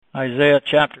Isaiah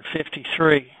chapter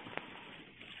 53.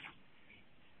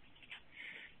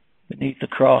 Beneath the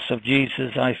cross of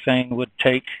Jesus, I fain would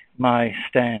take my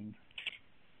stand.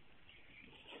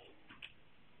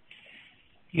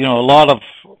 You know, a lot of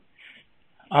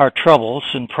our troubles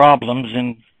and problems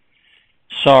and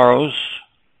sorrows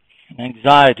and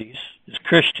anxieties as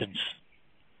Christians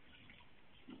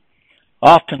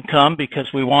often come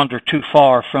because we wander too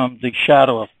far from the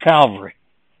shadow of Calvary.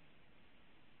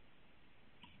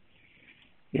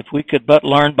 If we could but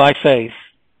learn by faith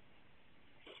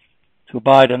to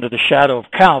abide under the shadow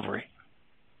of Calvary,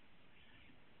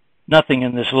 nothing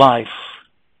in this life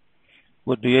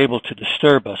would be able to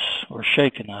disturb us or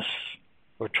shaken us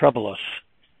or trouble us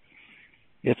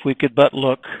if we could but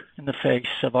look in the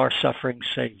face of our suffering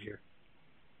Savior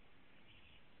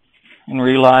and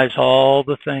realize all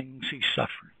the things He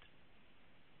suffered.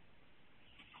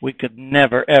 We could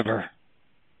never, ever,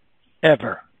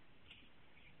 ever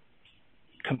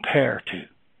compare to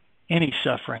any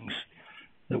sufferings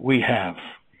that we have.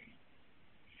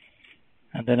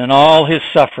 And then in all His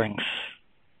sufferings,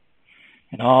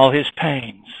 in all His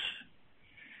pains,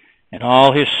 in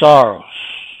all His sorrows,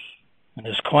 and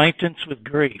His acquaintance with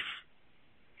grief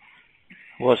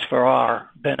was for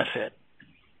our benefit,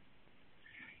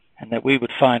 and that we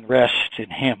would find rest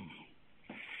in Him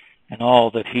and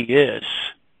all that He is.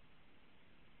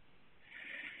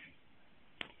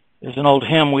 There's an old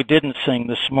hymn we didn't sing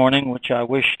this morning, which I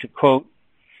wish to quote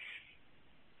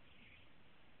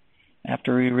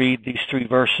after we read these 3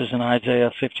 verses in Isaiah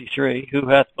 53. Who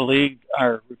hath believed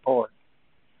our report?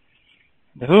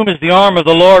 To whom is the arm of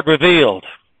the Lord revealed?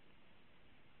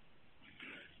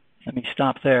 Let me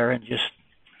stop there and just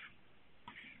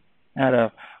add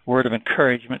a word of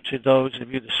encouragement to those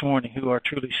of you this morning who are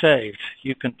truly saved.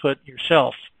 You can put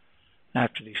yourself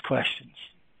after these questions.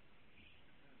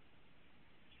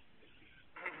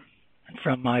 And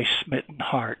from my smitten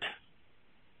heart,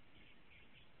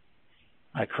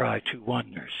 I cry to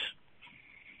wonders,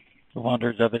 the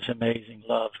wonders of His amazing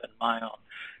love and mine own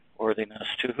worthiness.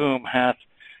 To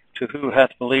who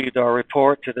hath believed our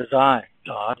report? It is I,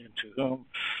 God, and to whom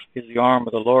is the arm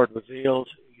of the Lord revealed?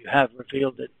 You have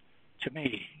revealed it to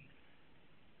me.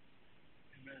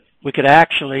 Amen. We could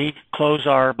actually close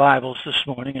our Bibles this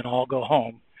morning and all go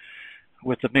home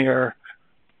with the mere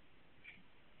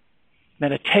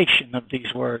meditation of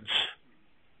these words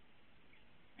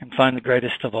and find the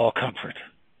greatest of all comfort.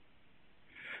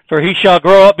 For he shall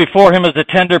grow up before him as a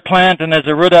tender plant, and as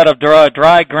a root out of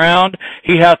dry ground.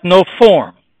 He hath no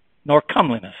form nor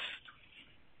comeliness.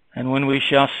 And when we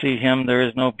shall see him, there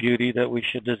is no beauty that we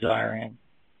should desire him.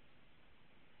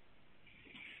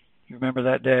 You remember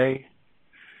that day,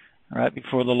 right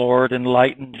before the Lord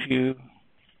enlightened you?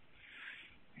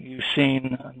 You've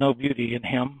seen no beauty in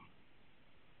him,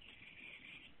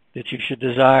 that you should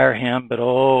desire him. But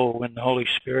oh, when the Holy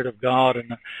Spirit of God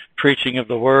and the preaching of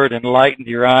the Word enlightened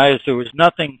your eyes, there was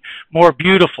nothing more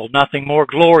beautiful, nothing more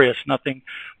glorious, nothing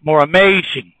more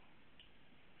amazing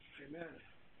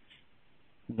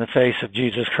in the face of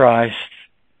Jesus Christ.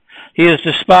 He is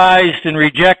despised and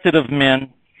rejected of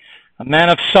men, a man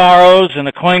of sorrows and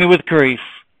acquainted with grief.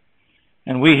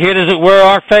 And we hid, as it were,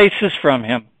 our faces from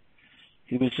him.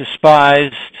 He was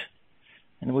despised,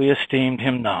 and we esteemed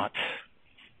him not.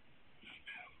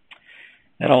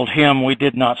 That old hymn we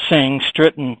did not sing,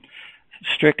 stricken,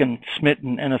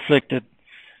 smitten, and afflicted,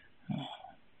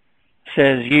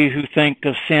 says, ye who think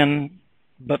of sin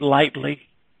but lightly,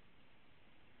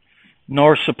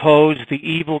 nor suppose the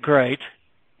evil great,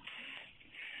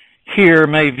 here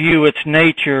may view its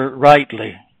nature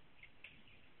rightly,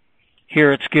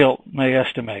 here its guilt may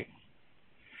estimate.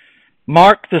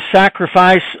 Mark the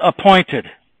sacrifice appointed.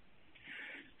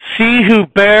 See who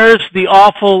bears the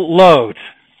awful load.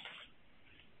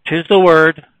 'Tis the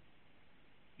Word,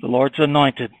 the Lord's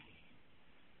anointed,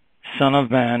 Son of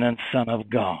Man and Son of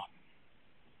God.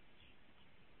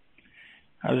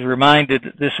 I was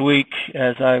reminded this week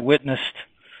as I witnessed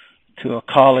to a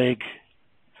colleague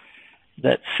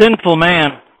that sinful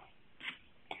man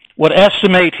would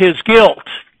estimate his guilt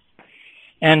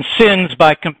and sins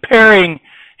by comparing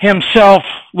himself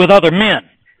with other men.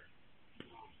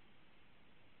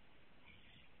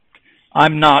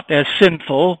 I'm not as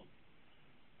sinful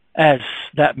as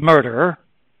that murderer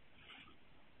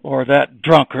or that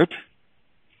drunkard.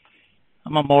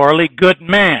 I'm a morally good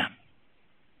man.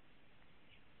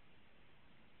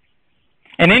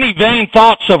 And any vain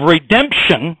thoughts of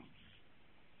redemption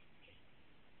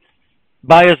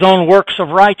by his own works of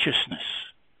righteousness.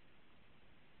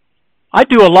 I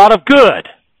do a lot of good.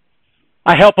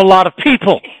 I help a lot of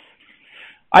people.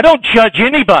 I don't judge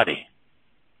anybody.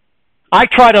 I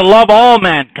try to love all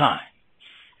mankind.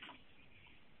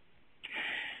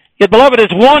 Yet, beloved,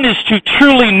 as one is to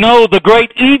truly know the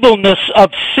great evilness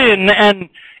of sin and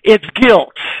its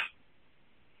guilt,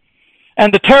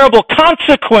 and the terrible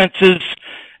consequences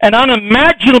and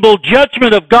unimaginable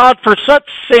judgment of God for such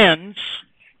sins,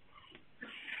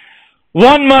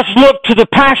 one must look to the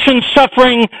passion,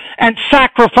 suffering, and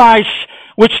sacrifice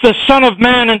which the Son of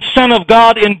Man and Son of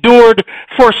God endured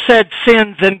for said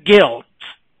sins and guilt.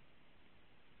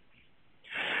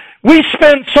 We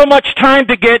spend so much time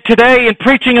today in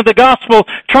preaching of the gospel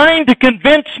trying to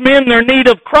convince men their need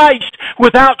of Christ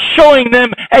without showing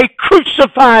them a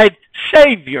crucified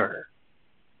Savior.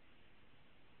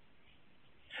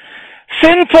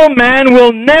 Sinful man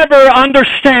will never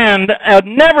understand,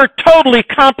 never totally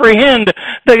comprehend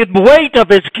the weight of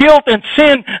his guilt and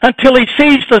sin until he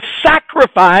sees the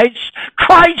sacrifice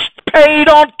Christ paid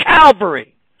on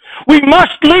Calvary. We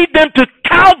must lead them to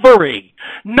Calvary,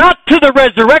 not to the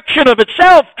resurrection of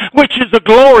itself, which is a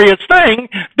glorious thing.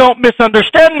 Don't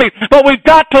misunderstand me. But we've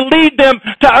got to lead them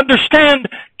to understand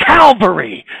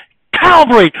Calvary.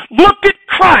 Calvary. Look at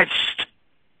Christ.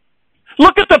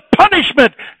 Look at the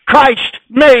punishment Christ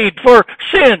made for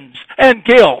sins and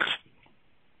guilt.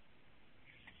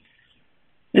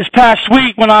 This past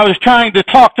week when I was trying to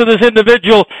talk to this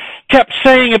individual, kept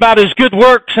saying about his good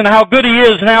works and how good he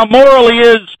is and how moral he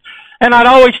is. And I'd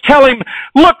always tell him,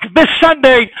 look, this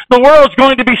Sunday the world's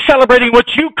going to be celebrating what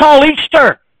you call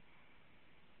Easter.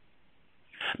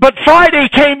 But Friday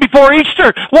came before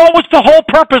Easter. What was the whole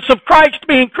purpose of Christ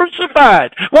being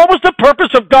crucified? What was the purpose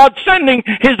of God sending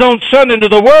His own Son into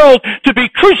the world to be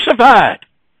crucified?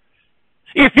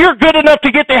 If you're good enough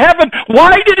to get to heaven,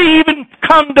 why did He even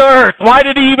come to earth? Why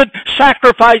did He even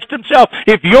sacrifice Himself?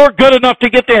 If you're good enough to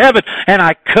get to heaven. And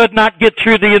I could not get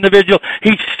through the individual.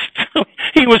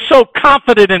 He was so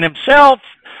confident in himself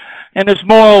and his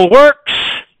moral works.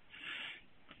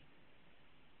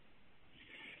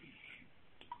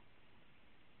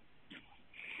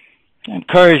 I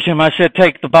encouraged him. I said,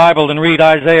 take the Bible and read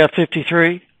Isaiah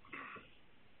 53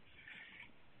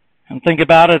 and think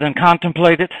about it and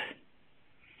contemplate it.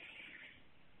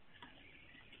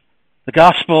 The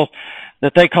gospel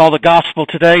that they call the gospel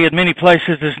today in many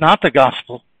places is not the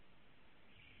gospel.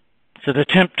 It's an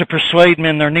attempt to persuade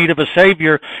men their need of a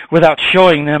Savior without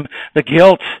showing them the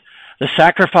guilt, the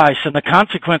sacrifice, and the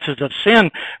consequences of sin.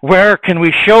 Where can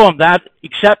we show them that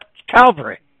except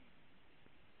Calvary?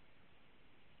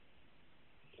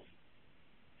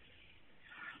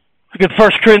 Look at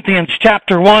 1 Corinthians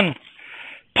chapter 1.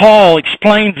 Paul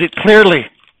explains it clearly.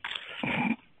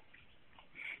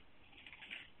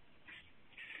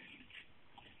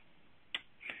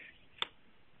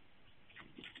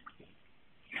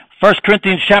 1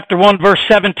 Corinthians chapter 1, verse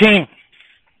 17.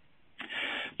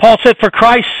 Paul said, for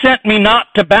Christ sent me not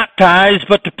to baptize,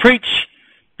 but to preach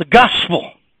the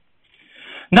gospel.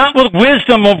 Not with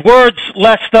wisdom of words,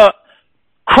 lest the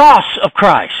cross of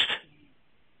Christ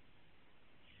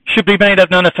should be made of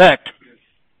none effect.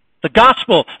 The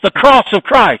gospel, the cross of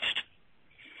Christ.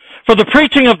 For the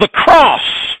preaching of the cross,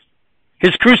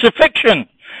 His crucifixion,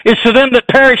 is to them that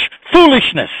perish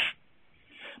foolishness.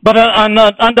 But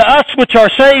unto us which are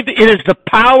saved, it is the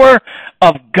power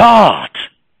of God.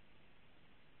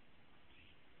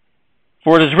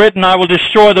 For it is written, I will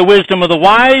destroy the wisdom of the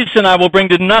wise, and I will bring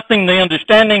to nothing the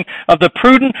understanding of the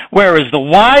prudent. Where is the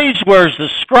wise? Where is the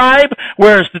scribe?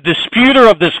 Where is the disputer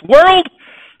of this world?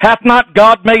 Hath not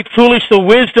God made foolish the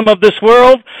wisdom of this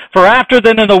world? For after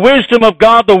then in the wisdom of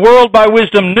God, the world by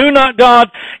wisdom knew not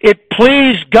God. It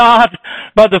pleased God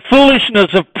by the foolishness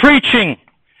of preaching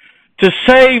to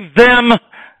save them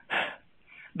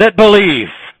that believe.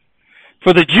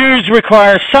 For the Jews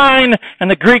require a sign, and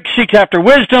the Greeks seek after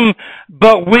wisdom,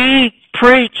 but we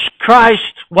preach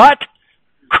Christ, what?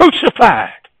 Crucified.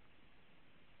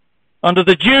 Unto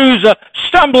the Jews a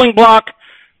stumbling block,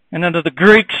 and unto the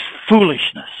Greeks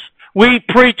foolishness. We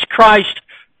preach Christ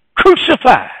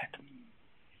crucified.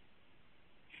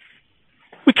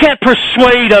 We can't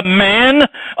persuade a man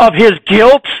of his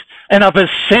guilt and of his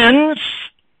sins.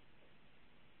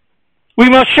 We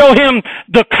must show him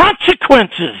the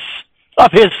consequences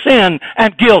of his sin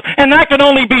and guilt. And that can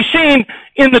only be seen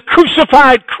in the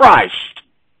crucified Christ.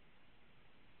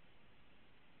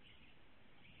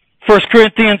 1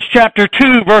 Corinthians chapter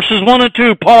 2, verses 1 and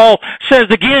 2, Paul says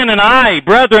again, and I,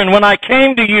 brethren, when I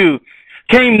came to you,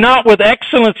 came not with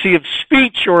excellency of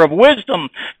speech or of wisdom,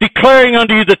 declaring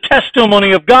unto you the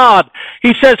testimony of God.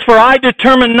 He says, for I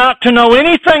determined not to know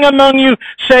anything among you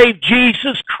save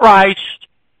Jesus Christ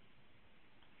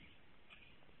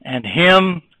and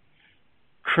Him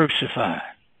crucified.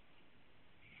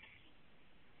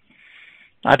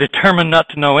 I determined not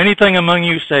to know anything among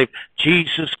you save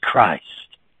Jesus Christ.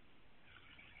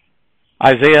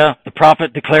 Isaiah, the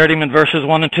prophet, declared him in verses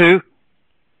 1 and 2.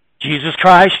 Jesus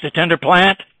Christ, the tender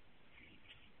plant.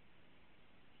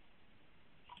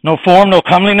 No form, no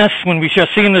comeliness. When we shall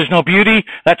see him, there's no beauty.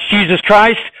 That's Jesus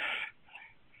Christ.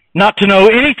 Not to know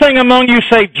anything among you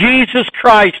save Jesus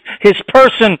Christ, his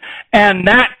person, and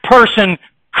that person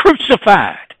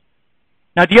crucified.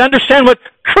 Now, do you understand what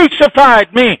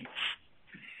crucified means?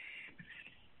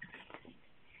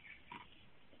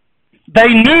 They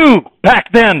knew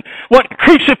back then what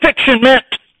crucifixion meant.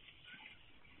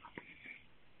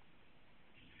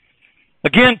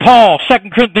 Again, Paul,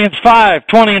 2 Corinthians 5,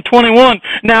 20 and 21.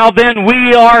 Now then,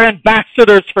 we are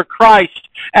ambassadors for Christ,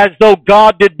 as though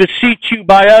God did beseech you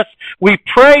by us. We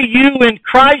pray you in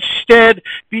Christ's stead,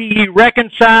 be ye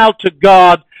reconciled to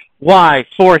God. Why?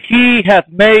 For he hath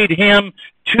made him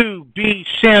to be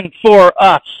sin for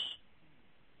us,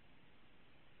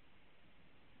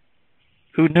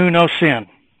 who knew no sin,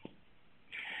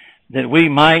 that we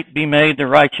might be made the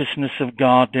righteousness of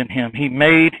God in him. He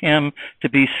made him to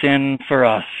be sin for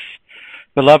us.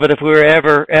 Beloved, if we're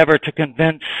ever to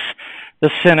convince the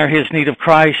sinner his need of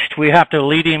Christ, we have to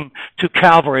lead him to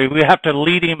Calvary. We have to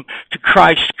lead him to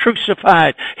Christ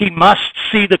crucified. He must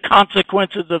see the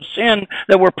consequences of sin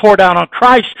that were poured out on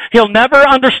Christ. He'll never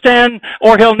understand,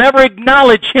 or he'll never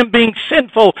acknowledge him being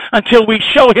sinful until we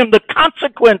show him the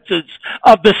consequences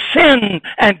of the sin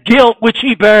and guilt which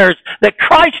he bears, that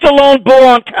Christ alone bore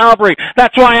on Calvary.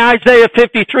 That's why Isaiah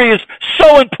 53 is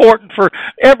so important for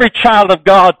every child of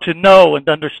God to know and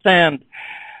understand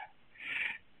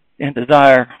and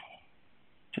desire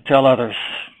to tell others.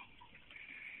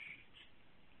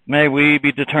 May we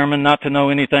be determined not to know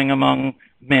anything among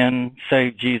men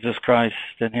save Jesus Christ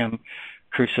and him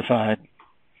crucified.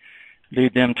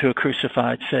 Lead them to a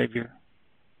crucified Savior.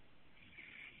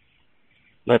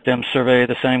 Let them survey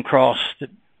the same cross that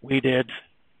we did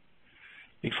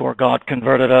before God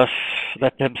converted us.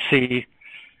 Let them see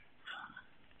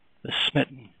the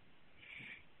smitten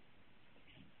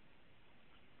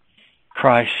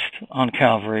Christ on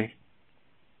Calvary.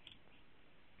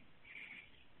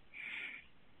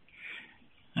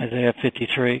 Isaiah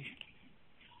 53,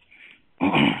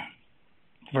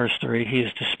 verse 3, he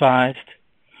is despised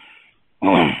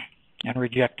and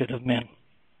rejected of men,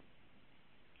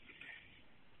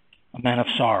 a man of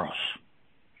sorrows.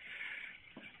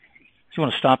 So I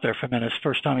want to stop there for a minute. It's the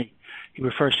first time he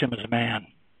refers to him as a man.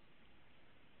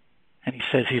 And he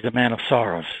says he's a man of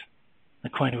sorrows,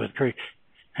 acquainted with grief.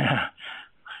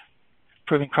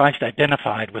 Proving Christ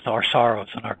identified with our sorrows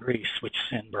and our griefs which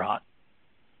sin brought.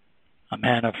 A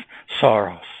man of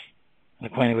sorrows, and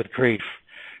acquainted with grief.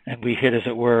 And we hid, as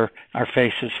it were, our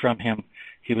faces from him.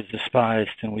 He was despised,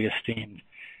 and we esteemed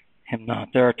him not.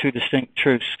 There are two distinct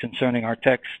truths concerning our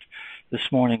text this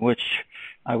morning, which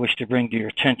I wish to bring to your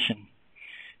attention.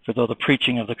 For though the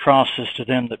preaching of the cross is to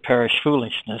them that perish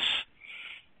foolishness,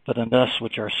 but in us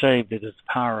which are saved, it is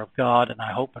the power of God. And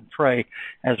I hope and pray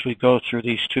as we go through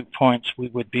these 2 points, we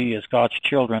would be, as God's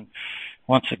children,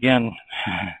 once again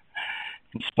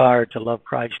inspired to love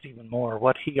Christ even more.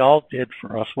 What he all did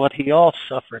for us, what he all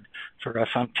suffered for us.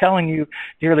 I'm telling you,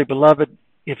 dearly beloved,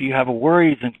 if you have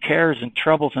worries and cares and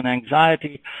troubles and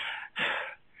anxiety,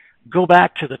 go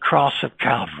back to the cross of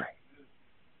Calvary.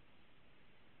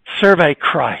 Survey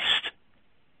Christ.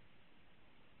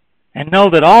 And know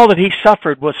that all that he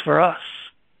suffered was for us.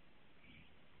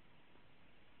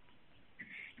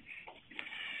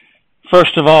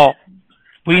 First of all,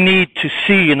 we need to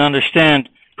see and understand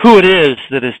who it is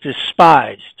that is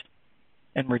despised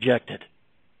and rejected.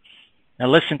 Now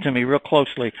listen to me real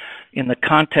closely. In the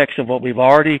context of what we've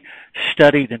already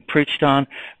studied and preached on,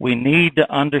 we need to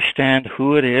understand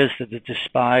who it is that is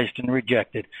despised and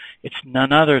rejected. It's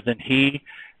none other than he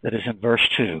that is in verse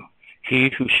 2.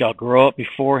 He who shall grow up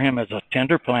before him as a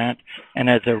tender plant and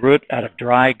as a root out of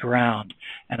dry ground.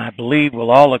 And I believe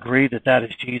we'll all agree that that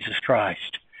is Jesus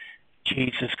Christ.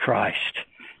 Jesus Christ.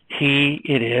 He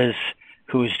it is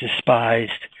who is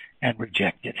despised and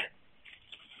rejected.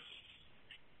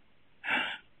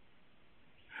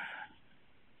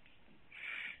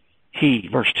 He,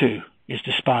 verse 2, is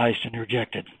despised and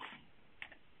rejected.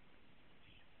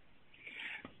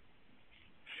 I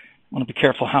want to be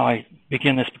careful how I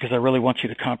begin this because I really want you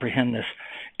to comprehend this.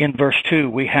 In verse 2,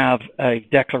 we have a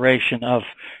declaration of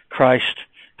Christ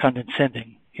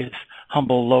condescending, his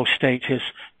humble, low state, his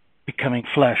becoming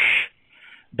flesh.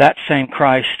 That same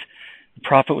Christ, the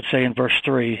prophet would say in verse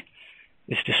 3,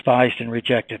 is despised and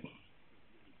rejected.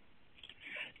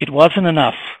 It wasn't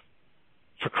enough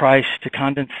for Christ to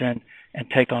condescend and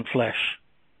take on flesh.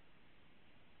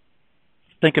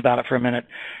 think about it for a minute.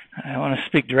 I want to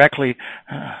speak directly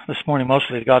this morning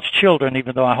mostly to God's children,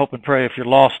 even though I hope and pray if you're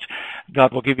lost,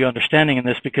 God will give you understanding in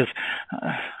this, because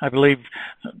I believe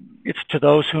it's to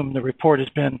those whom the report has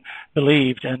been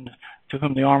believed and to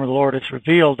whom the arm of the Lord is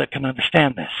revealed that can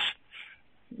understand this.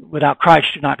 Without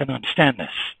Christ, you're not going to understand this.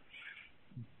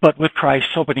 But with Christ,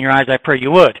 opening your eyes, I pray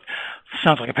you would.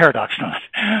 Sounds like a paradox, doesn't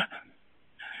it?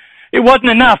 It wasn't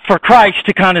enough for Christ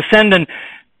to condescend and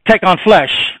take on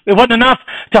flesh. It wasn't enough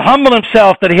to humble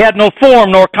himself that he had no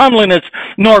form, nor comeliness,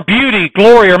 nor beauty,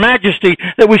 glory, or majesty,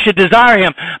 that we should desire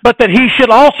him, but that he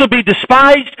should also be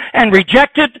despised and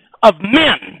rejected of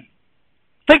men.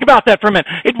 Think about that for a minute.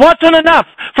 It wasn't enough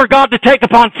for God to take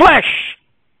upon flesh,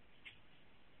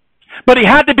 but he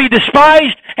had to be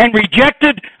despised and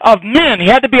rejected of men. He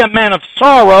had to be a man of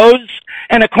sorrows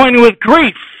and acquainted with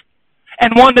grief,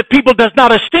 and one that people does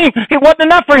not esteem. It wasn't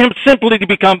enough for him simply to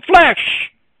become flesh.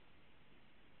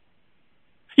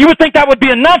 You would think that would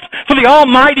be enough for the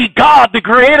Almighty God, the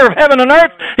Creator of heaven and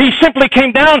earth. He simply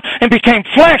came down and became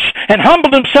flesh and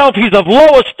humbled himself. He's of low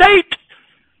estate.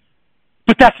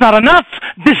 But that's not enough.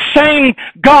 This same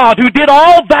God who did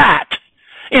all that,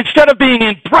 instead of being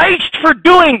embraced for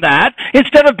doing that,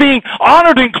 instead of being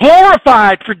honored and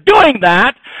glorified for doing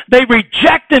that, they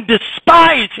reject and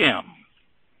despise him.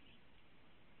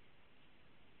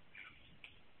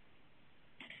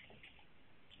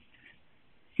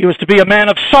 He was to be a man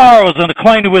of sorrows and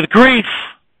acquainted with grief.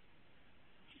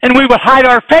 And we would hide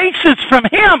our faces from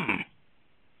him.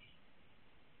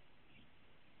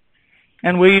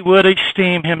 And we would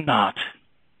esteem him not.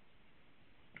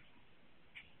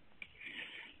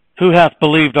 Who hath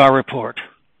believed our report?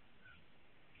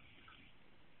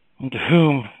 And to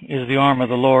whom is the arm of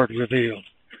the Lord revealed?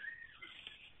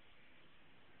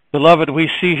 Beloved, we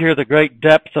see here the great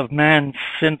depth of man's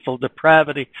sinful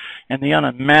depravity and the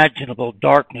unimaginable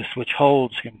darkness which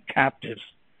holds him captive.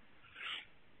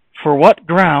 For what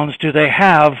grounds do they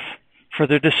have for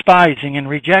their despising and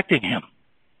rejecting him?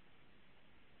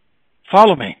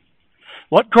 Follow me.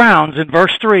 What grounds in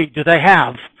verse 3 do they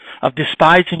have of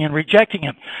despising and rejecting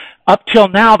him? Up till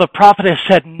now, the prophet has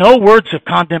said no words of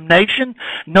condemnation,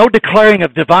 no declaring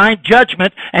of divine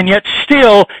judgment, and yet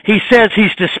still he says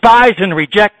he's despised and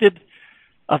rejected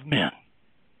of men.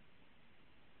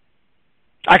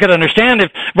 I could understand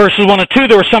if verses 1 and 2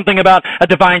 there was something about a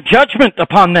divine judgment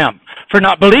upon them for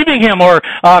not believing him, or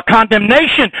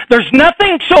condemnation. There's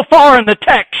nothing so far in the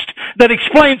text that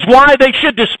explains why they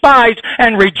should despise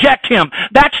and reject him.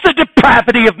 That's the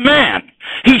depravity of man.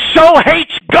 He so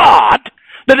hates God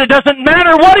that it doesn't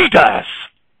matter what he does.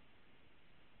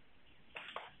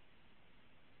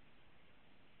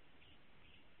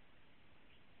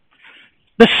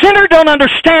 The sinner don't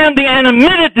understand the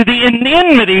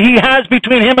enmity he has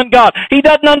between him and God. He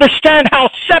doesn't understand how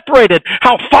separated,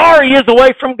 how far he is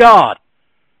away from God.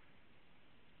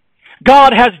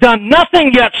 God has done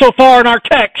nothing yet so far in our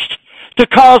text to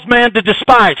cause man to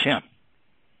despise him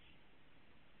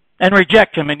and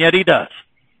reject him, and yet he does.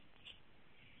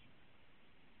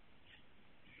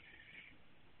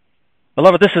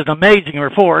 Beloved, this is an amazing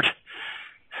report.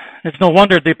 It's no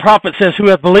wonder the prophet says, who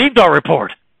hath believed our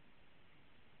report?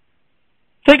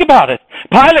 Think about it.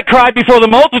 Pilate cried before the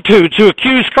multitudes who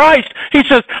accused Christ. He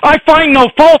says, I find no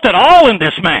fault at all in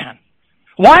this man.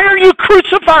 Why are you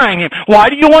crucifying him? Why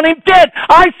do you want him dead?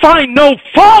 I find no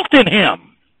fault in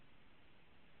him.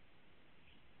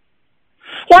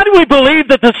 Why do we believe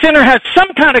that the sinner has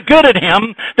some kind of good in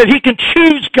him that he can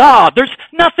choose God? There's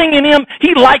nothing in him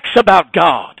he likes about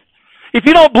God. If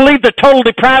you don't believe the total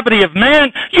depravity of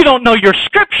man, you don't know your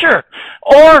Scripture,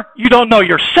 or you don't know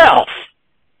yourself.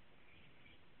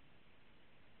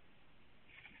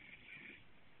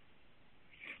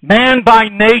 Man by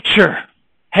nature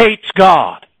hates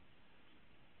God.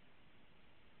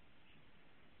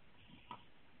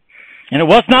 And it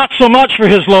was not so much for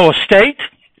his low estate,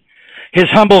 his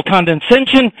humble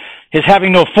condescension, his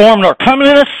having no form nor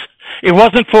comeliness. It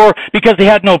wasn't because he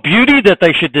had no beauty that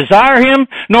they should desire him,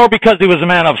 nor because he was a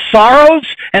man of sorrows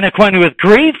and acquainted with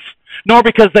grief, nor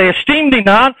because they esteemed him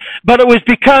not, but it was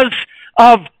because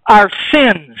of our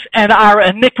sins and our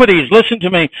iniquities, listen to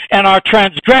me, and our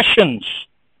transgressions,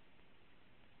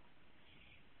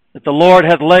 that the Lord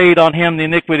hath laid on him the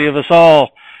iniquity of us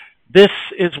all. This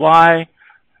is why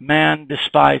man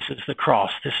despises the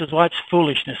cross. This is why it's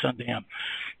foolishness unto him.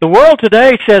 The world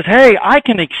today says, hey, I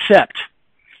can accept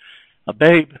a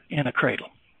babe in a cradle.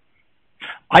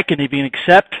 I can even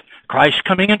accept Christ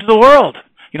coming into the world.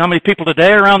 You know how many people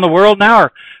today around the world now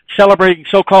are celebrating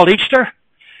so-called Easter,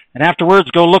 and afterwards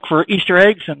go look for Easter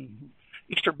eggs and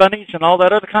Easter bunnies and all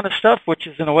that other kind of stuff, which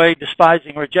is in a way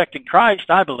despising, rejecting Christ,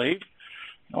 I believe.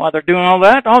 Why they're doing all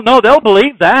that? Oh, no, they'll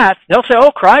believe that. They'll say,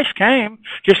 oh, Christ came.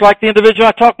 Just like the individual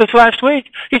I talked this last week.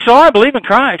 He said, oh, I believe in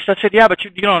Christ. I said, yeah, but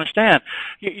you don't understand.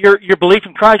 Your belief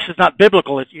in Christ is not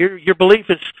biblical. Your belief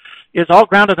is all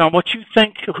grounded on what you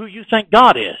think, who you think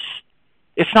God is.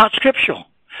 It's not scriptural.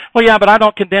 Well, yeah, but I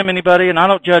don't condemn anybody and I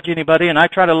don't judge anybody and I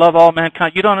try to love all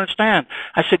mankind. You don't understand.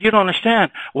 I said, you don't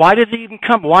understand. Why did he even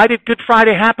come? Why did Good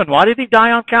Friday happen? Why did he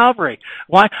die on Calvary?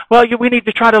 Why? Well, we need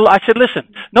to try to, I said,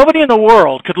 listen, nobody in the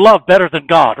world could love better than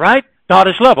God, right? God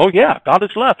is love. Oh yeah, God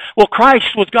is love. Well,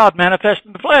 Christ was God manifest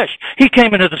in the flesh. He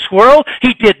came into this world.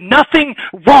 He did nothing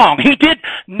wrong. He did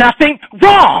nothing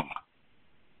wrong.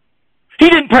 He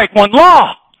didn't break one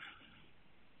law.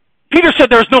 Peter said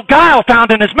there's no guile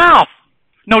found in his mouth.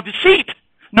 No deceit,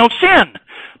 no sin.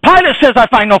 Pilate says, I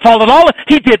find no fault at all.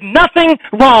 He did nothing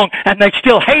wrong, and they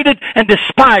still hated and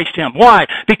despised him. Why?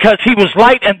 Because he was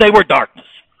light and they were darkness.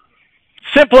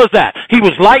 Simple as that. He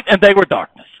was light and they were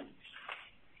darkness.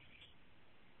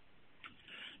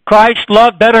 Christ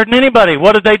loved better than anybody.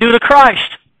 What did they do to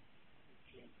Christ?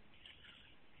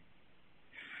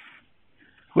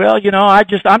 Well,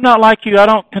 I'm not like you. I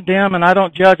don't condemn and I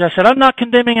don't judge. I said, I'm not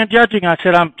condemning and judging. I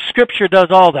said, Scripture does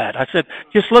all that. I said,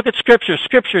 just look at Scripture.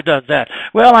 Scripture does that.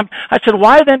 Well, I said,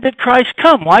 why then did Christ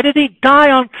come? Why did he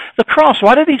die on the cross?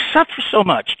 Why did he suffer so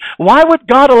much? Why would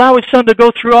God allow his son to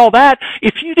go through all that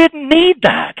if you didn't need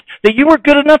that you were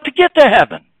good enough to get to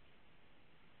heaven?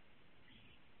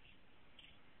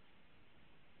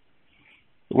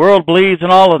 The world believes in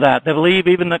all of that. They believe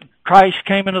even that Christ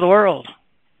came into the world.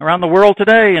 Around the world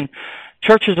today, and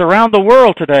churches around the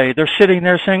world today, they're sitting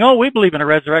there saying, oh, we believe in a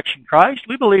resurrection Christ.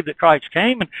 We believe that Christ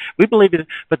came, and we believe it,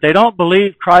 but they don't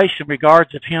believe Christ in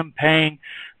regards of him paying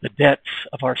the debts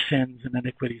of our sins and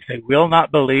iniquities. They will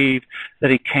not believe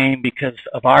that he came because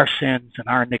of our sins and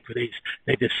our iniquities.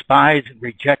 They despise and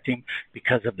reject him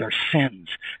because of their sins,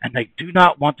 and they do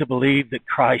not want to believe that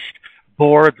Christ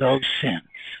bore those sins.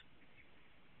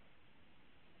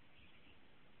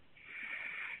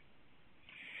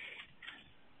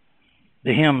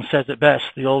 The hymn says it best,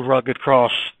 the old rugged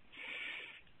cross,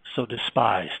 so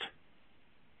despised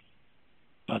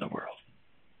by the world.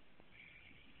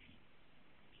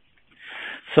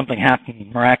 Something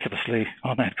happened miraculously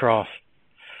on that cross.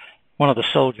 One of the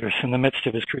soldiers in the midst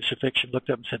of his crucifixion looked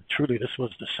up and said, truly this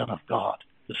was the Son of God,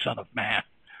 the Son of Man.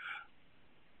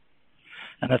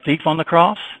 And the thief on the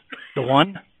cross, the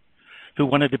one who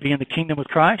wanted to be in the kingdom with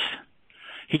Christ,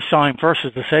 he saw him first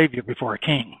as the Savior before a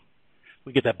king.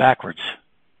 We get that backwards.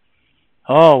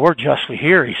 Oh, we're justly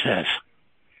here, he says.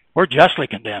 We're justly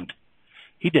condemned.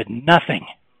 He did nothing.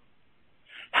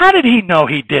 How did he know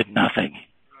he did nothing?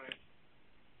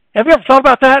 Have you ever thought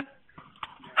about that?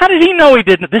 How did he know he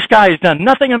didn't? This guy has done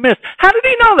nothing amiss. How did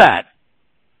he know that?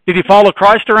 Did he follow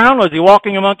Christ around? Was he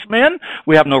walking amongst men?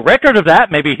 We have no record of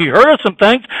that. Maybe he heard of some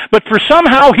things. But for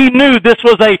somehow he knew this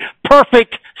was a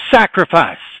perfect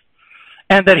sacrifice.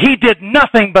 And that he did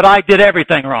nothing, but I did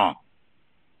everything wrong.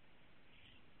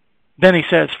 Then he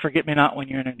says, forget me not when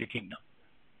you're in your kingdom.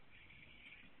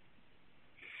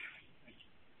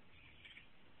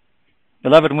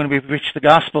 Beloved, when we preach the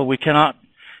gospel, we cannot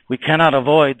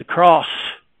avoid the cross.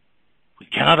 We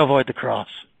cannot avoid the cross.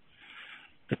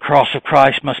 The cross of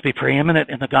Christ must be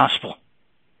preeminent in the gospel.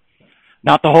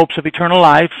 Not the hopes of eternal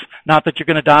life, not that you're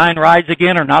going to die and rise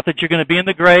again, or not that you're going to be in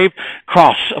the grave.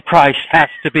 Cross of Christ has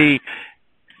to be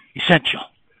essential,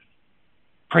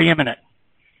 preeminent.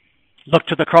 Look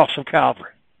to the cross of Calvary.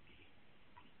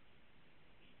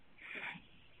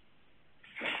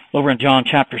 Over in John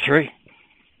chapter 3.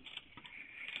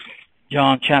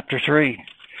 John chapter 3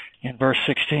 in verse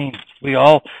 16. We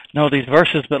all know these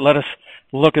verses, but let us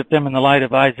look at them in the light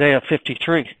of Isaiah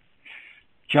 53.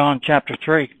 John chapter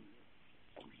 3,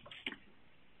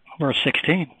 verse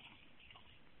 16.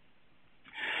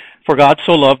 For God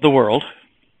so loved the world.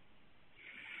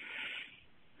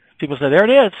 People say, there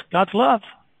it is, God's love.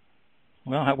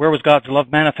 Well, where was God's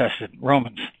love manifested?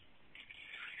 Romans.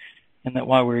 And that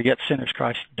while we were yet sinners,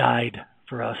 Christ died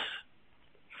for us.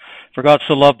 For God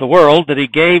so loved the world that he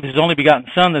gave his only begotten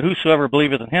Son, that whosoever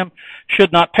believeth in him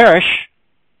should not perish,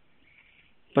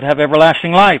 but have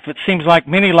everlasting life. It seems like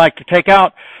many like to take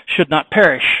out should not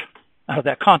perish out of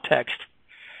that context,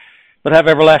 but have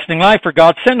everlasting life. For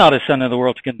God sent not his Son into the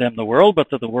world to condemn the world, but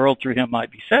that the world through him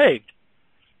might be saved.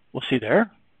 We'll see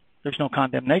there. There's no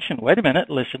condemnation. Wait a minute.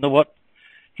 Listen to what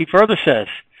he further says.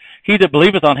 He that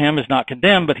believeth on him is not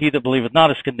condemned, but he that believeth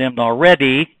not is condemned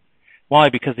already. Why?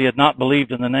 Because he had not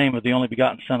believed in the name of the only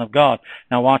begotten Son of God.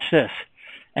 Now watch this.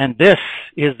 And this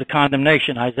is the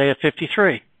condemnation, Isaiah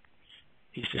 53.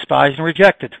 He's despised and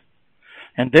rejected.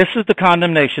 And this is the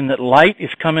condemnation, that light is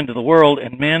come into the world,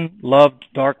 and men loved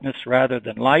darkness rather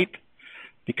than light,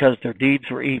 because their deeds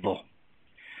were evil.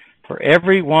 For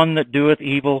every one that doeth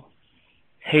evil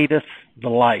hateth the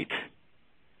light,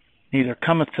 neither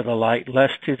cometh to the light,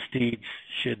 lest his deeds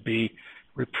should be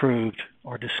reproved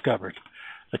or discovered.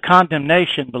 The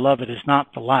condemnation, beloved, is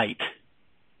not the light,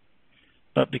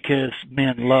 but because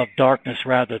men love darkness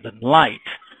rather than light,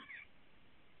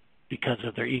 because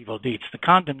of their evil deeds. The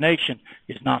condemnation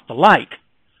is not the light.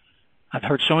 I've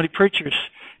heard so many preachers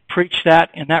preach that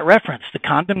in that reference. The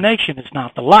condemnation is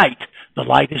not the light. The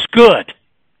light is good.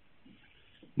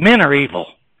 Men are evil.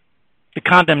 The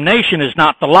condemnation is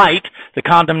not the light. The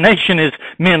condemnation is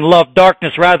men love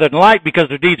darkness rather than light, because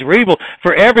their deeds were evil.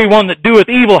 For everyone that doeth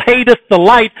evil hateth the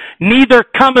light, neither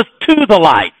cometh to the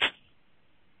light,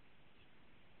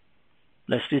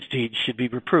 lest his deeds should be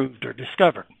reproved or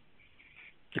discovered.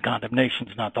 The condemnation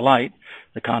is not the light.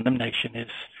 The condemnation is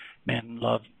men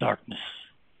love darkness.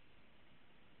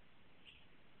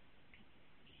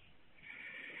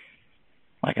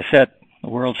 Like I said, the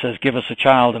world says, give us a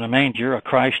child in a manger, a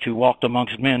Christ who walked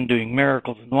amongst men doing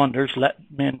miracles and wonders. Let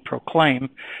men proclaim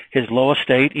his low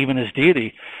estate, even his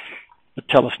deity, but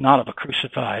tell us not of a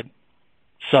crucified,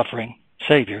 suffering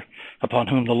Savior, upon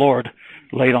whom the Lord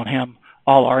laid on him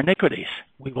all our iniquities.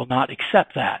 We will not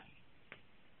accept that.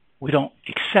 We don't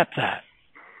accept that.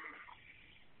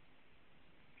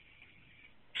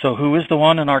 So who is the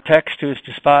one in our text who is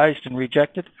despised and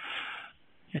rejected?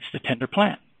 It's the tender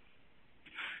plant,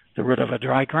 the root of a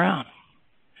dry ground,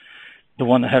 the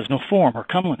one that has no form or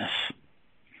comeliness,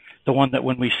 the one that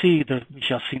when we see, we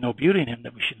shall see no beauty in him,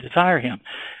 that we should desire him.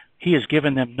 He has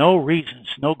given them no reasons,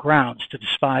 no grounds to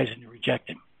despise and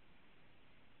reject him.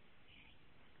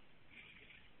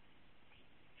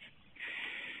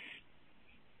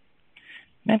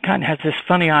 Mankind has this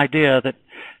funny idea that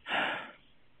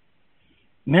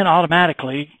men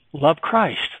automatically love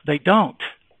Christ. They don't.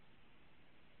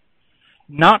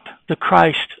 Not the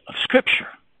Christ of Scripture.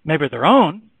 Maybe their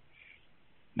own,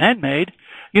 man-made.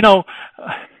 You know,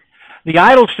 the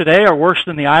idols today are worse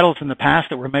than the idols in the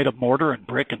past that were made of mortar and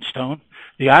brick and stone.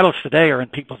 The idols today are in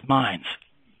people's minds.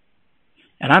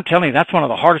 And I'm telling you, that's one of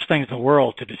the hardest things in the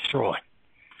world to destroy.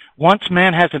 Once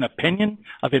man has an opinion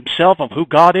of himself, of who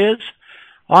God is,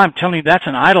 I'm telling you, that's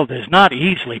an idol that is not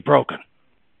easily broken.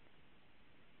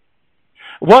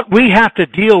 What we have to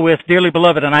deal with, dearly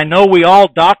beloved, and I know we all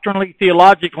doctrinally,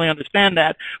 theologically understand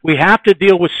that, we have to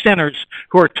deal with sinners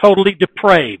who are totally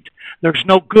depraved. There's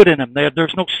no good in them.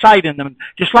 There's no sight in them.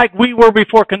 Just like we were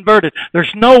before converted.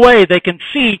 There's no way they can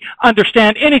see,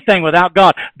 understand anything without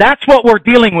God. That's what we're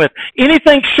dealing with.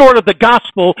 Anything short of the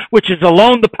gospel, which is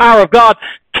alone the power of God,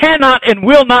 cannot and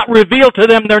will not reveal to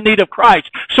them their need of Christ.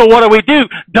 So what do?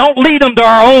 Don't lead them to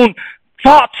our own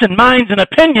thoughts and minds and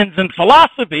opinions and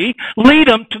philosophy. Lead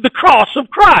them to the cross of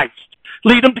Christ.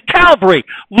 Lead them to Calvary.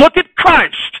 Look at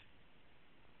Christ.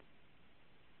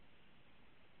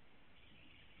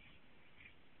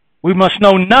 We must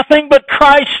know nothing but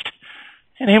Christ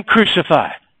and Him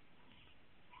crucified.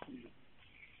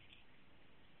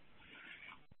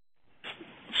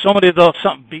 Something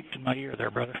beeped in my ear there,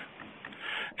 brother.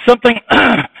 So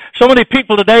many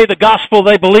people today, the gospel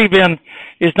they believe in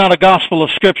is not a gospel of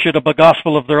Scripture, but a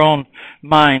gospel of their own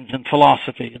minds and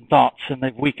philosophy and thoughts, and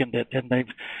they've weakened it, and they've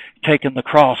taken the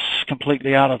cross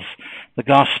completely out of the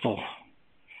gospel.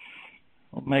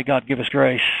 Well, may God give us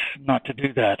grace not to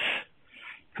do that.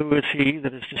 Who is he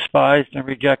that is despised and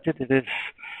rejected? It is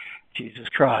Jesus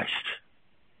Christ.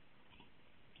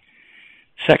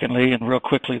 Secondly, and real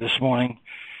quickly this morning,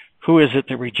 who is it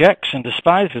that rejects and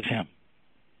despises him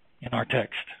in our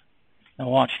text? Now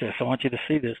watch this. I want you to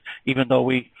see this. Even though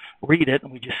we read it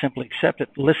and we just simply accept it,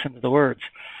 listen to the words.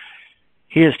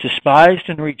 He is despised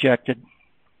and rejected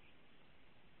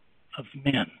of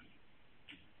men.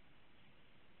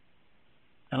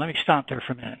 Now let me stop there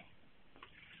for a minute.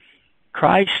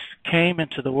 Christ came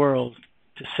into the world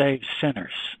to save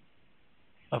sinners,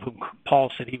 of whom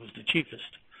Paul said he was the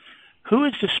chiefest. Who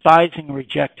is despising and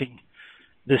rejecting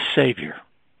this Savior,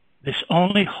 this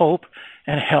only hope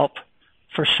and help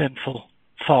for sinful,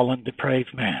 fallen,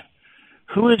 depraved man?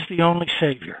 Who is the only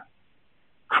Savior?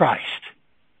 Christ.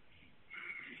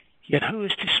 Yet who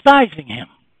is despising him?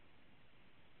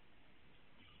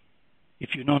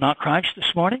 If you know not Christ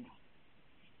this morning,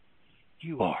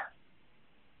 you are.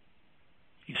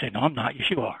 You say, no, I'm not.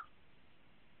 Yes, you are.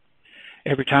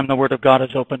 Every time the Word of God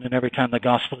is opened and every time the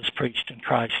gospel is preached and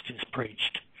Christ is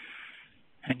preached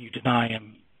and you deny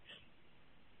him,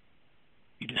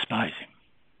 you despise him.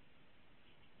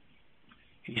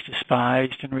 He's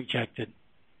despised and rejected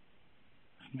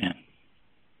of men.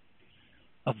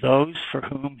 of those for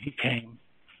whom he came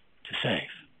to save.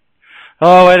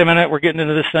 Oh, wait a minute, we're getting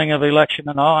into this thing of election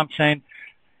and all. I'm saying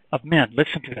of men.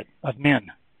 Listen to it, of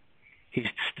men. He's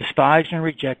despised and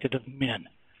rejected of men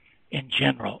in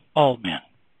general, all men.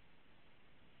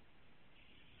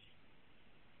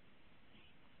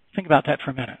 Think about that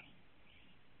for a minute.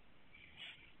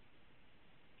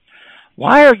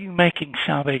 Why are you making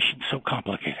salvation so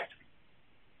complicated?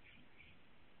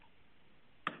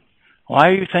 Why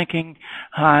are you thinking,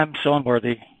 I'm so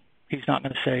unworthy, he's not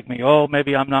going to save me. Oh,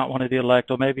 maybe I'm not one of the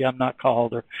elect, or maybe I'm not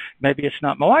called, or maybe it's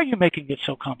not. Why are you making it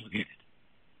so complicated?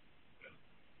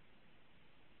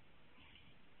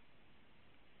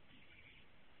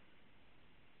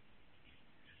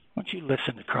 Why don't you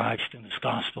listen to Christ and His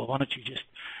gospel? Why don't you just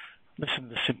listen to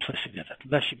the simplicity of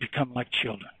it, lest you become like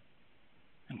children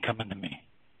and come unto me.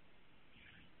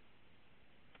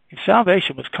 If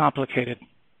salvation was complicated,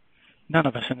 none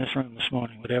of us in this room this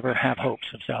morning would ever have hopes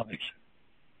of salvation.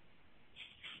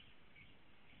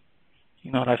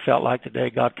 You know what I felt like today?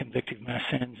 God convicted my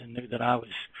sins and knew that I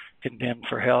was condemned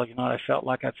for hell. You know what I felt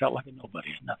like? I felt like a nobody,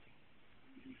 nothing.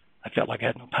 I felt like I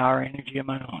had no power or energy of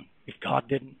my own. If God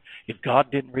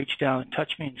didn't reach down and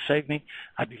touch me and save me,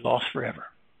 I'd be lost forever.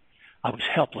 I was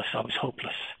helpless. I was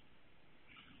hopeless.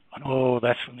 And oh,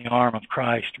 that's when the arm of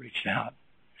Christ reached out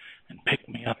and picked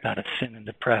me up out of sin and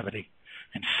depravity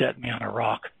and set me on a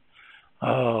rock.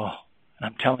 Oh, and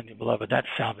I'm telling you, beloved, that's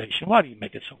salvation. Why do you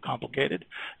make it so complicated?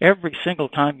 Every single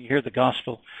time you hear the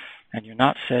gospel and you're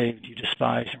not saved, you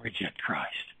despise and reject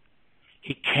Christ.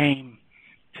 He came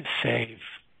to save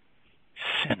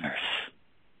sinners.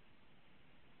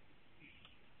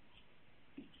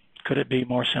 Could it be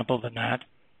more simple than that?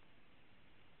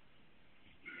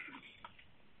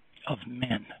 Of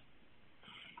men.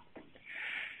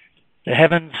 The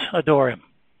heavens adore him.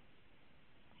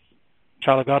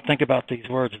 Child of God, think about these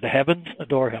words. The heavens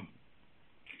adore him.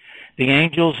 The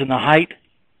angels in the height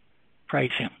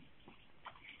praise him.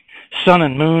 Sun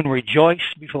and moon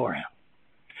rejoice before him.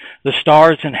 The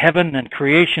stars in heaven and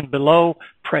creation below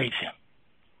praise him.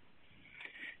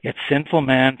 Yet sinful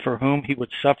man, for whom he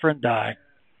would suffer and die,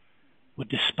 would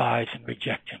despise and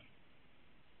reject him.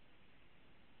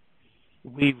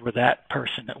 We were that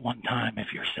person at one time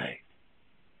if you're saved.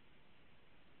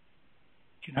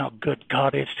 Do you know how good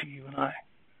God is to you and I?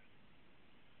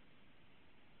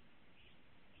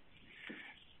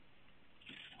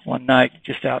 One night,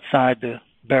 just outside the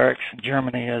barracks in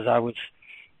Germany, as I was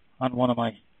on one of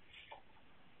my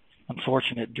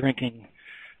unfortunate drinking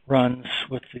runs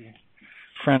with the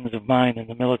friends of mine in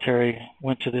the military,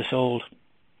 went to this old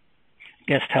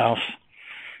guest house,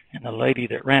 and the lady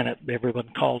that ran it, everyone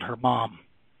called her Mom.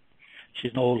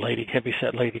 She's an old lady,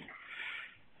 heavy-set lady.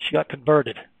 She got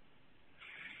converted.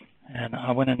 And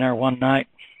I went in there one night,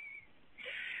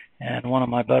 and one of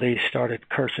my buddies started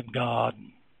cursing God,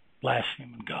 and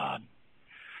blaspheming God.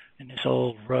 And this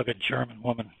old, rugged German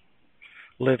woman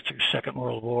lived through Second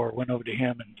World War, went over to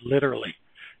him and literally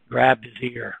grabbed his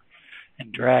ear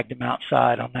and dragged him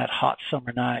outside on that hot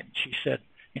summer night. And she said,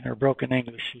 in her broken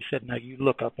English, she said, now you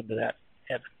look up into that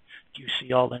heaven. Do you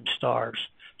see all them stars?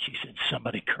 She said,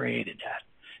 somebody created that,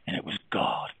 and it was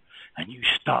God. And you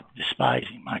stop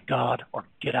despising my God or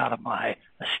get out of my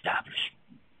establishment.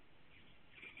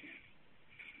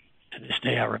 To this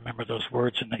day, I remember those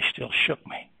words, and they still shook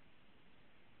me.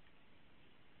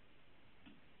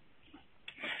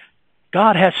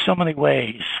 God has so many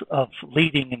ways of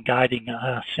leading and guiding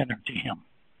a sinner to him.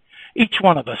 Each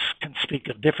one of us can speak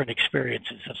of different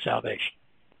experiences of salvation.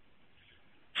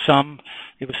 Some,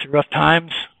 it was through rough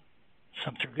times,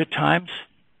 some through good times.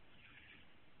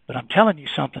 But I'm telling you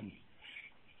something.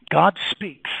 God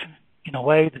speaks in a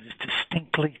way that is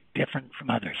distinctly different from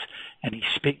others. And he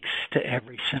speaks to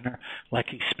every sinner like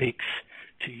he speaks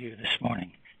to you this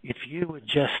morning. If you would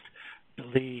just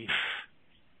believe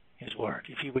his word,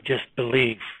 if you would just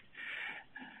believe.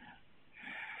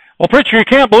 Well, preacher, you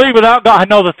can't believe without God. I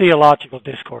know the theological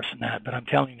discourse in that, but I'm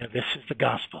telling you, this is the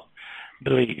gospel.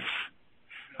 Believe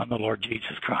on the Lord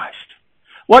Jesus Christ.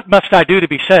 What must I do to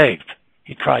be saved?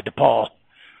 He cried to Paul.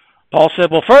 Paul said,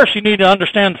 well, first you need to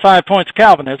understand the 5 points of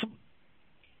Calvinism.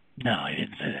 No, he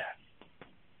didn't say that.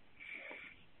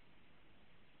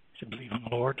 He said, believe on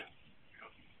the Lord.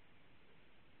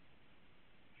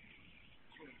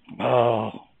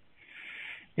 Oh,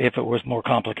 if it was more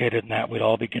complicated than that, we'd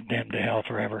all be condemned to hell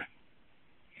forever.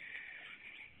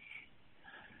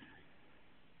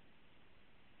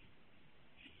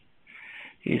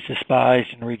 He is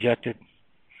despised and rejected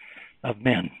of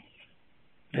men.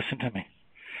 Listen to me.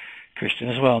 Christian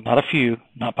as well, not a few,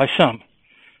 not by some,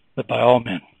 but by all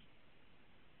men.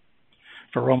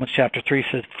 For Romans chapter 3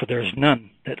 says, "For there is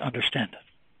none that understandeth."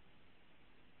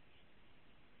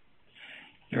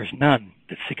 There is none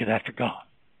that seeketh after God.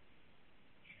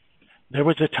 There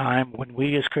was a time when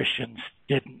we as Christians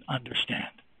didn't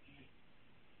understand.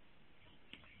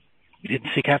 We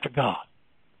didn't seek after God.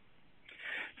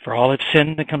 For all have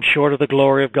sinned and come short of the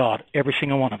glory of God. Every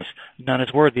single one of us. None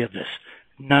is worthy of this.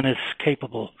 None is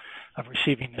capable of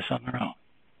receiving this on their own.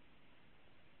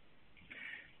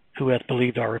 Who hath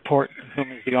believed our report? To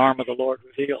whom is the arm of the Lord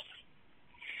revealed?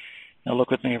 Now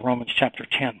look with me at Romans chapter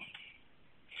 10.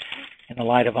 In the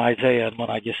light of Isaiah and what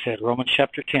I just said. Romans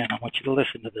chapter 10. I want you to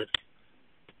listen to this.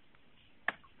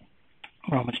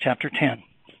 Romans chapter 10.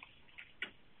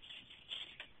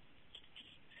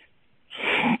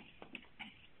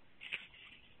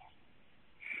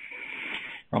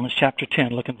 Romans chapter 10,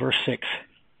 look in verse 6.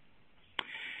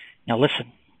 Now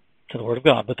listen to the word of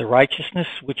God. But the righteousness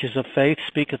which is of faith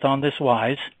speaketh on this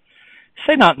wise,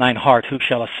 say not in thine heart, who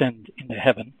shall ascend into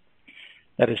heaven?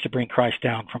 That is to bring Christ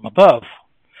down from above.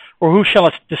 Or who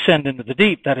shall descend into the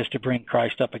deep? That is to bring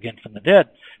Christ up again from the dead.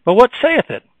 But what saith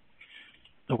it?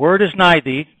 The word is nigh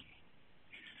thee.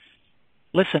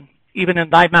 Listen, even in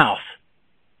thy mouth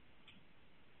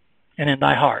and in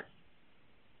thy heart.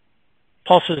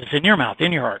 Paul says it's in your mouth,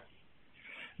 in your heart.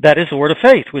 That is the word of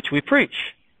faith which we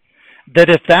preach. That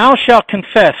if thou shalt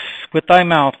confess with thy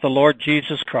mouth the Lord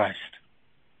Jesus Christ,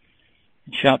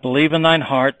 and shalt believe in thine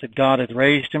heart that God hath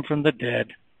raised him from the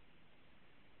dead,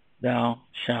 thou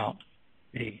shalt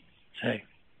be saved.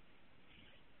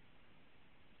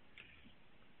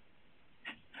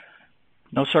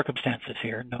 No circumstances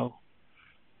here, no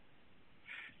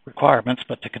requirements,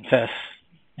 but to confess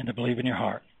and to believe in your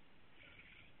heart.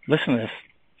 Listen to this.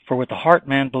 For with the heart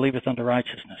man believeth unto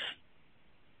righteousness.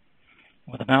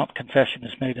 With the mouth confession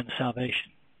is made unto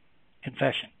salvation.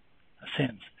 Confession of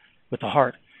sins. With the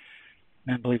heart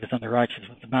man believeth unto righteousness.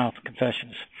 With the mouth confession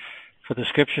is. For the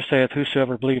scripture saith,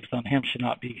 whosoever believeth on him shall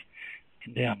not be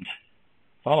condemned.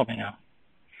 Follow me now.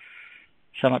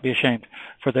 Shall not be ashamed.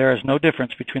 For there is no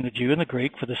difference between the Jew and the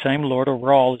Greek, for the same Lord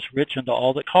over all is rich unto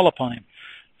all that call upon him.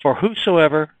 For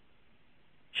whosoever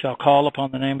shall call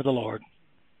upon the name of the Lord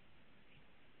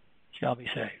shall be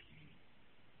saved.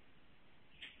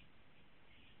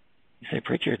 You say,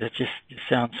 preacher, that just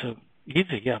sounds so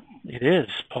easy. Yeah, it is.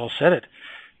 Paul said it.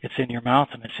 It's in your mouth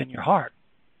and it's in your heart.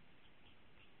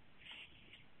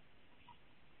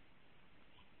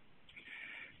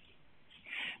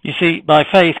 You see, by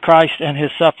faith, Christ and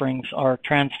his sufferings are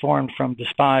transformed from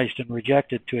despised and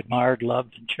rejected to admired,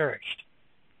 loved, and cherished.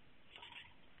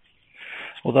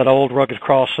 Well, that old rugged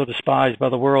cross, so despised by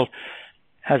the world,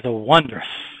 has a wondrous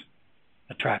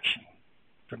attraction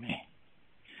for me.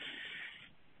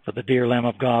 For the dear Lamb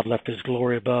of God left his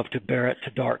glory above to bear it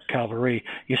to dark Calvary.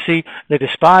 You see, they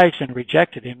despised and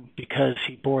rejected him because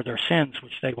he bore their sins,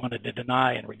 which they wanted to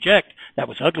deny and reject. That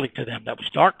was ugly to them. That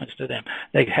was darkness to them.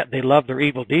 They loved their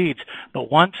evil deeds. But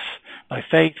once, by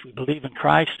faith, we believe in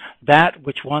Christ, that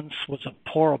which once was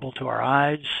abhorrible to our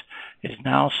eyes is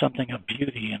now something of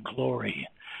beauty and glory,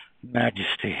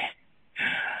 majesty,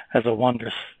 has a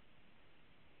wondrous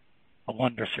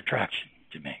attraction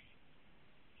to me.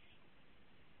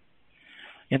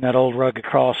 In that old rugged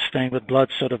cross stained with blood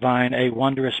so divine, a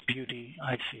wondrous beauty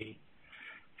I see.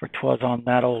 For 'twas on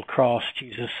that old cross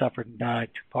Jesus suffered and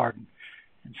died to pardon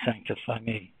and sanctify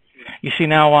me. You see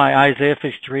now why Isaiah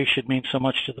 53 should mean so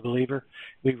much to the believer.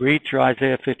 We read through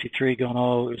Isaiah 53 going,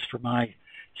 oh, it was for my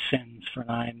sins, for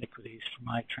my iniquities, for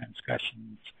my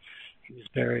transgressions. He was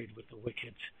buried with the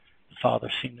wicked. The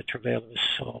Father seen the travail of his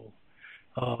soul.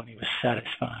 Oh, and he was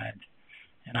satisfied.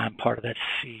 And I'm part of that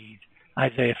seed.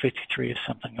 Isaiah 53 is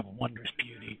something of wondrous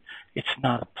beauty. It's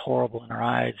not abhorrible in our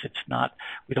eyes. It's not,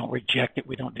 we don't reject it.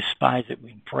 We don't despise it.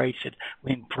 We embrace it.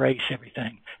 We embrace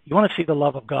everything. You want to see the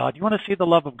love of God? You want to see the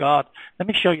love of God? Let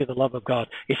me show you the love of God.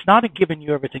 It's not in giving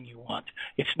you everything you want.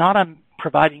 It's not in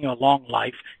providing you a long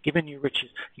life, giving you riches.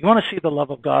 You want to see the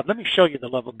love of God? Let me show you the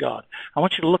love of God. I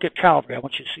want you to look at Calvary. I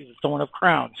want you to see the thorn of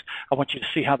crowns. I want you to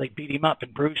see how they beat him up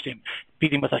and bruised him,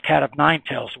 beat him with a cat of nine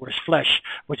tails, where his flesh,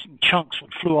 which in chunks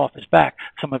would flew off his back.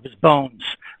 Some of his bones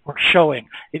were showing.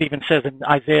 It even says in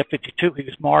Isaiah 52, he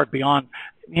was marred beyond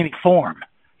any form.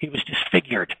 He was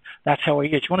disfigured. That's how he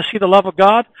is. You want to see the love of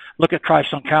God? Look at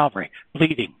Christ on Calvary,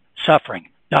 bleeding, suffering,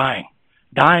 dying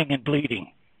and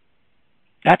bleeding.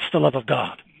 That's the love of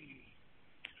God.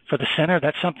 For the sinner,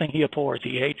 that's something he abhors.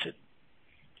 He hates it.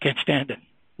 Can't stand it.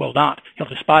 Will not. He'll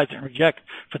despise it and reject.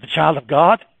 For the child of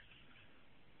God,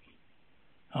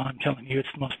 oh, I'm telling you,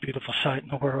 it's the most beautiful sight in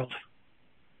the world.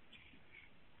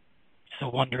 It's a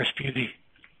wondrous beauty.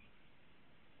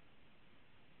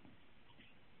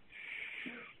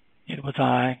 It was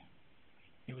I.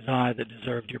 It was I that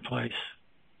deserved your place.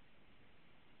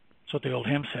 That's what the old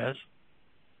hymn says.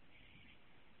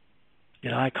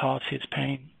 Did I cause his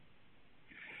pain?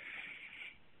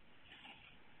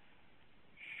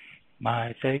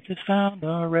 My faith has found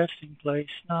a resting place,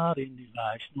 not in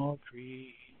device nor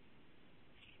creed.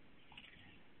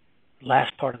 The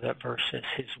last part of that verse says,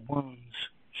 his wounds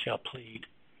shall plead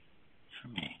for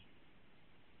me.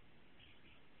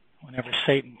 Whenever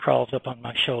Satan crawls up on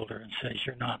my shoulder and says,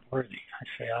 you're not worthy, I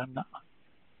say, I'm not.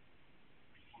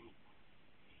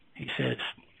 He says,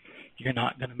 you're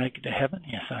not going to make it to heaven?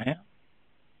 Yes, I am.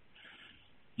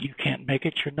 You can't make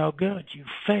it, you're no good. You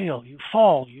fail, you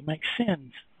fall, you make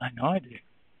sins. I know I do.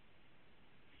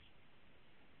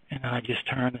 And I just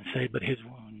turn and say, but his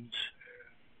wounds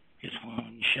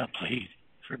shall plead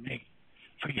for me.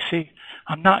 For you see,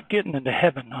 I'm not getting into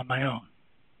heaven on my own.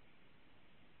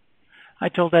 I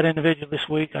told that individual this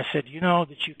week, I said, you know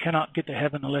that you cannot get to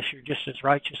heaven unless you're just as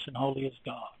righteous and holy as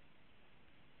God.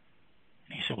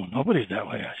 And he said, well, nobody's that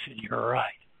way. I said, you're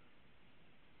right.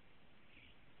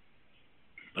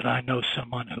 But I know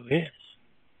someone who is.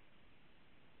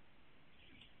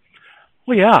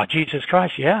 Well, yeah, Jesus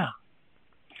Christ, yeah.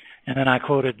 And then I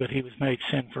quoted, but he was made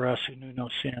sin for us who knew no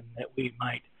sin, that we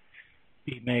might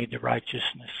be made the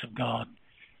righteousness of God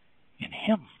in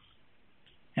him.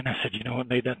 And I said, you know what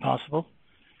made that possible?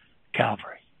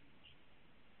 Calvary.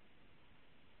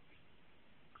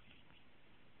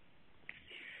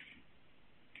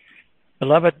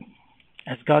 Beloved,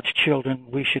 as God's children,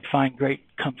 we should find great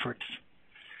comfort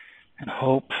and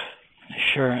hope and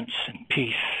assurance and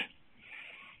peace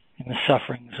in the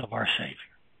sufferings of our Savior.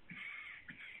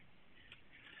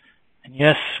 And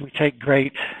yes, we take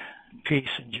great peace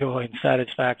and joy and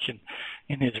satisfaction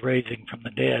in his raising from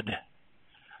the dead.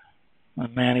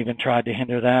 One man even tried to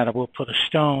hinder that. We'll put a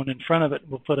stone in front of it.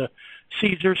 We'll put a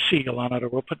Caesar seal on it, or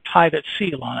we'll put Titus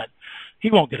seal on it.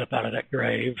 He won't get up out of that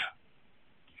grave.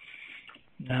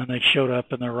 And they showed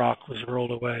up and the rock was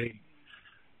rolled away.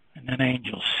 And an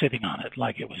angel sitting on it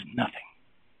like it was nothing.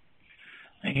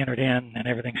 They entered in and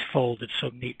everything's folded so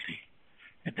neatly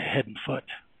at the head and foot.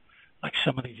 Like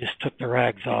somebody just took the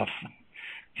rags off and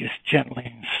just gently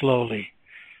and slowly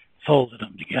folded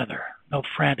them together. No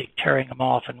frantic tearing them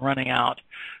off and running out.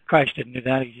 Christ didn't do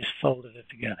that. He just folded it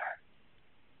together.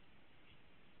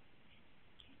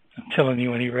 I'm telling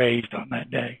you, when he raised on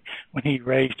that day,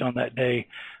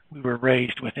 we were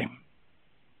raised with him.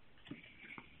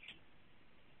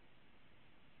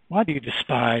 Why do you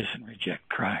despise and reject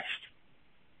Christ?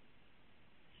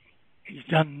 He's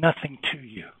done nothing to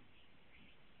you.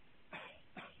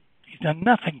 He's done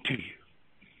nothing to you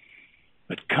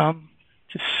but come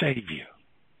to save you.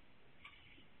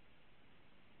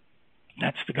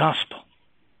 That's the gospel.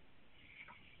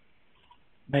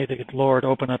 May the Lord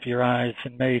open up your eyes,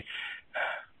 and may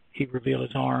he reveal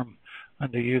his arm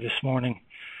unto you this morning,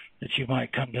 that you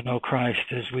might come to know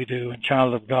Christ as we do. And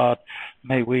child of God,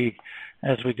 may we,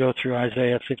 as we go through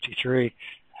Isaiah 53,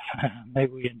 may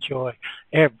we enjoy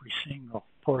every single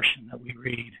portion that we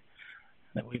read,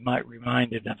 that we might be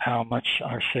reminded of how much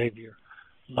our Savior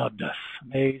loved us.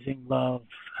 Amazing love,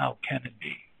 how can it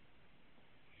be?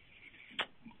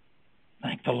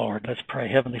 Thank the Lord. Let's pray.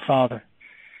 Heavenly Father,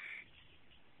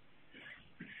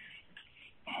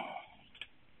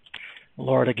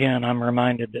 Lord, again, I'm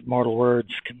reminded that mortal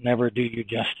words can never do you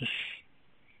justice.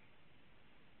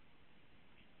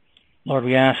 Lord,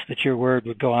 we ask that your word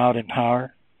would go out in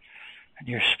power and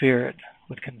your spirit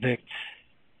would convict.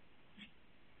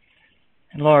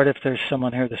 And Lord, if there's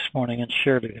someone here this morning, and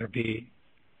surely there be,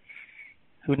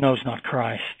 who knows not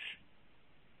Christ,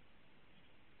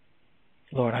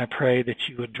 Lord, I pray that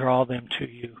you would draw them to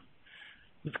you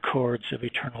with cords of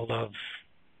eternal love.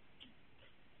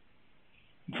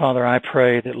 And Father, I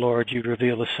pray that, Lord, you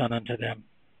reveal the Son unto them.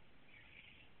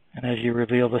 And as you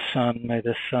reveal the Son, may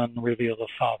the Son reveal the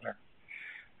Father.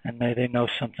 And may they know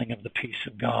something of the peace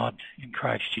of God in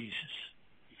Christ Jesus.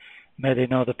 May they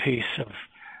know the peace of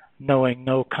knowing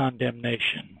no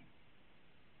condemnation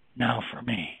now for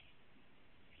me.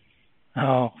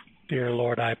 Oh, dear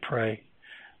Lord, I pray,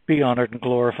 be honored and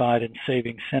glorified in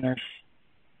saving sinners.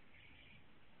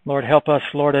 Lord, help us,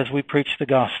 Lord, as we preach the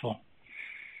gospel,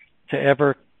 to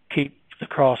ever keep the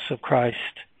cross of Christ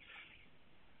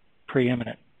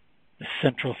preeminent, the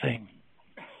central thing.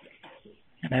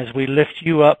 And as we lift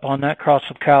you up on that cross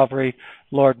of Calvary,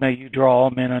 Lord, may you draw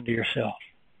all men unto yourself.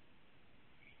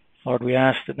 Lord, we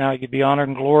ask that now you be honored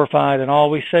and glorified in all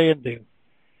we say and do. In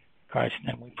Christ's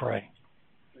name we pray.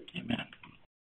 Amen.